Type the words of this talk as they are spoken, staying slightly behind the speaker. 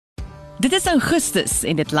Dit is Augustus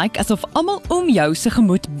en dit lyk asof almal om jou se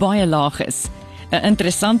gemoed baie laag is. 'n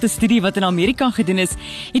Interessante studie wat in Amerika gedoen is,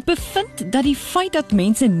 het bevind dat die feit dat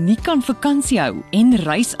mense nie kan vakansie hou en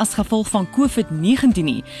reis as gevolg van COVID-19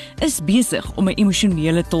 nie, is besig om 'n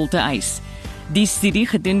emosionele tol te eis. Die studie,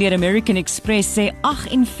 gedoen deur American Express, sê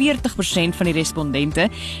 48% van die respondente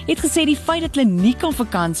het gesê die feit dat hulle nie kan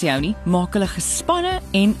vakansie hou nie, maak hulle gespanne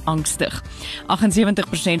en angstig.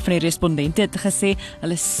 78% van die respondente het gesê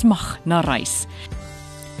hulle smag na reis.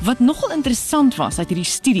 Wat nogal interessant was uit hierdie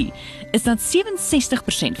studie, is dat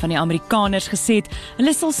 67% van die Amerikaners gesê het,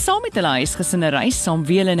 hulle sal saam met hulle huisgesinne reis, saam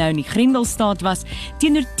wie hulle nou in die Grendelstaat was,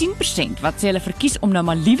 teenoor 10% wat sê hulle verkies om nou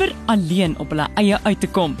maar liewer alleen op hulle eie uit te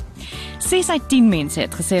kom. 6 uit 10 mense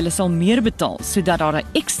het gesê hulle sal meer betaal, sodat daar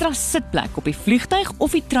 'n ekstra sitplek op die vliegtuig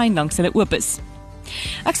of die trein langs hulle oop is.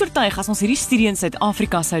 Ek is oortuig, as ons hierdie studie in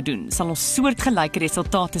Suid-Afrika sou doen, sal ons soortgelyke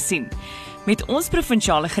resultate sien. Met ons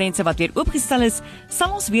provinsiale grense wat weer oopgestel is,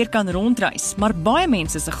 sal ons weer kan rondreis, maar baie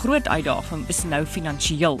mense se groot uitdaging is nou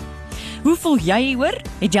finansiëel. Hoe voel jy hieroor?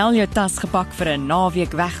 Het jy al jou tas gepak vir 'n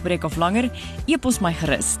naweek wegbreek of langer? E-pos my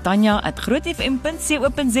gerus,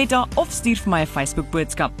 Tanya@grootfm.co.za of stuur vir my 'n Facebook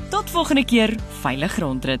boodskap. Tot volgende keer, veilig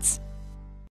Rondrits.